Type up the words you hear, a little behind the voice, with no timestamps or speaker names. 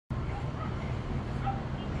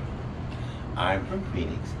I'm from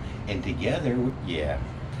Phoenix, and together, yeah,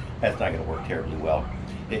 that's not going to work terribly well.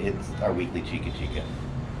 It's our weekly Chikka.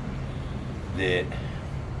 That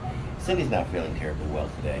Cindy's not feeling terribly well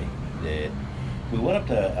today. That we went up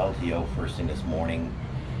to LTO first thing this morning,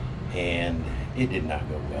 and it did not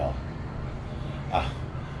go well. Uh,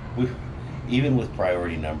 we, even with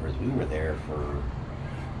priority numbers, we were there for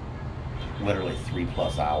literally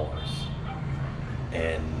 3+ hours,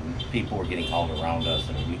 and people were getting hauled around us,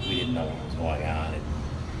 and we didn't know what was going on. And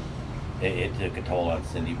it took a toll on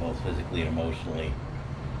Cindy both physically and emotionally.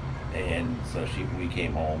 And so we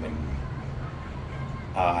came home, and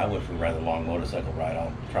I went for a rather long motorcycle ride.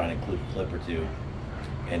 I'll try and include a clip or two.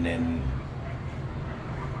 And then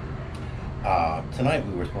tonight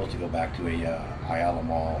we were supposed to go back to a Ayala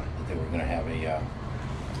Mall that they were going to have a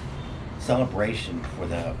celebration for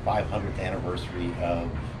the 500th anniversary of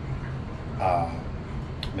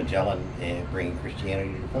Magellan bringing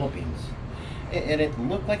Christianity to the Philippines. And it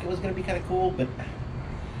looked like it was going to be kind of cool, but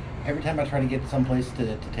every time I try to get someplace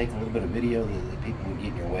to take a little bit of video, the people would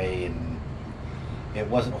get in your way, and it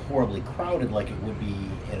wasn't horribly crowded like it would be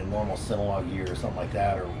in a normal synagogue year or something like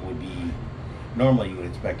that, or would be normally you would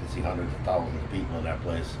expect to see hundreds of thousands of people in that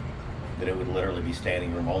place. That it would literally be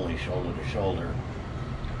standing room only, shoulder to shoulder.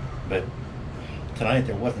 But tonight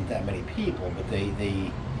there wasn't that many people, but they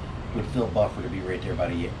would still buffer to be right there by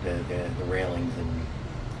the railings, and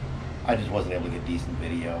I just wasn't able to get decent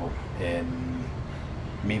video. And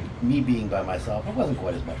me being by myself, it wasn't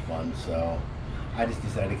quite as much fun, so I just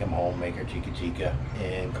decided to come home, make our Chikka,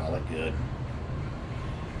 and call it good.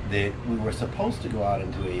 That we were supposed to go out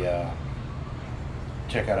into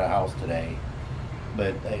check out a house today,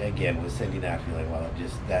 but again, with Cindy not feeling well,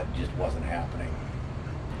 that just wasn't happening.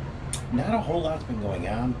 Not a whole lot's been going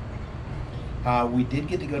on. We did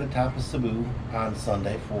get to go to Tapas Cebu on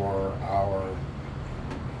Sunday for our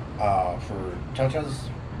for Cha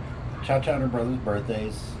and her brother's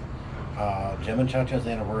birthdays, Jim and Cha-Cha's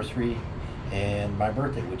anniversary, and my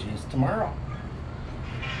birthday, which is tomorrow.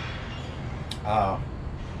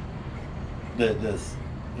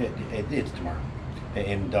 It's tomorrow,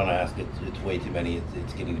 and don't ask. It's way too many.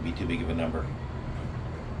 It's getting to be too big of a number.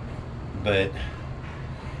 But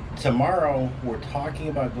tomorrow we're talking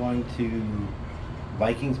about going to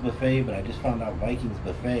Vikings Buffet, but I just found out Vikings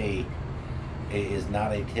Buffet is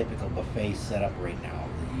not a typical buffet setup right now.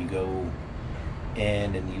 You go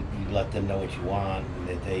in and you let them know what you want, and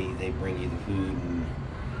that they bring you the food. And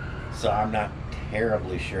so I'm not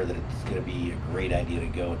terribly sure that it's going to be a great idea to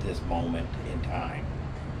go at this moment in time.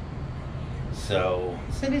 So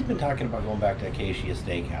Cindy's been talking about going back to Acacia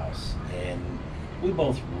Steakhouse, and we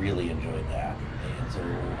both really enjoyed that. And so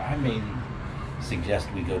I may suggest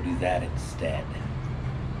we go do that instead.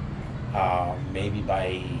 Maybe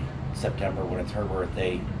by September, when it's her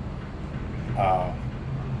birthday,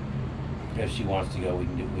 if she wants to go, we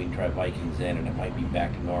can try Vikings in, and it might be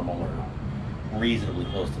back to normal or reasonably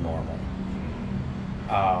close to normal.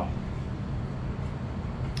 Other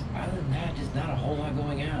than that, just not a whole lot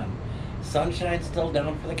going on. Sunshine's still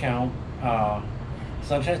down for the count.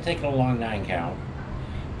 Sunshine's taking a long 9 count.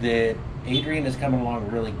 That Adrian is coming along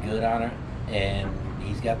really good on it, and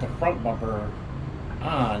he's got the front bumper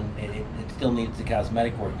on. It still needs the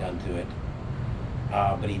cosmetic work done to it,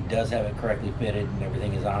 but he does have it correctly fitted, and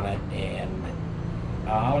everything is on it. And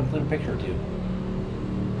I'll include a picture or two.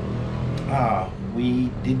 We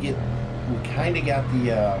kind of got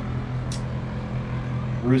the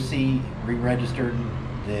Rusi re-registered.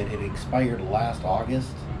 That it expired last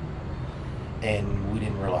August, and we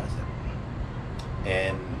didn't realize it.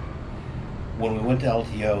 And when we went to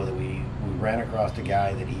LTO, that we ran across a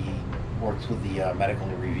guy that he works with the medical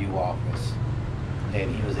review office,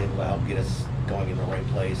 and he was able to help get us going in the right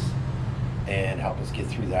place and help us get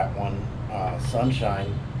through that one.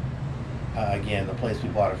 Sunshine, again, the place we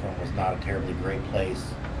bought it from was not a terribly great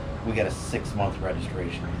place. We got a 6-month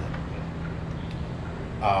registration with it.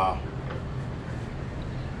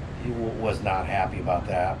 He was not happy about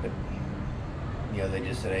that, but they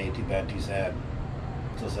just said, hey, too bad, too sad.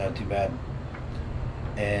 So sad, too bad.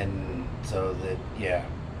 And so that, yeah.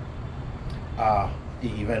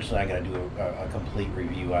 Eventually I'm going to do a complete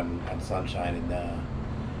review on Sunshine and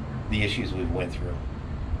the issues we went through.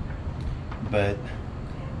 But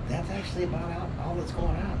that's actually about all that's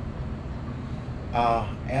going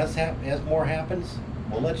on. As more happens,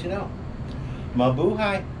 we'll let you know.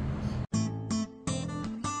 Mabuhay!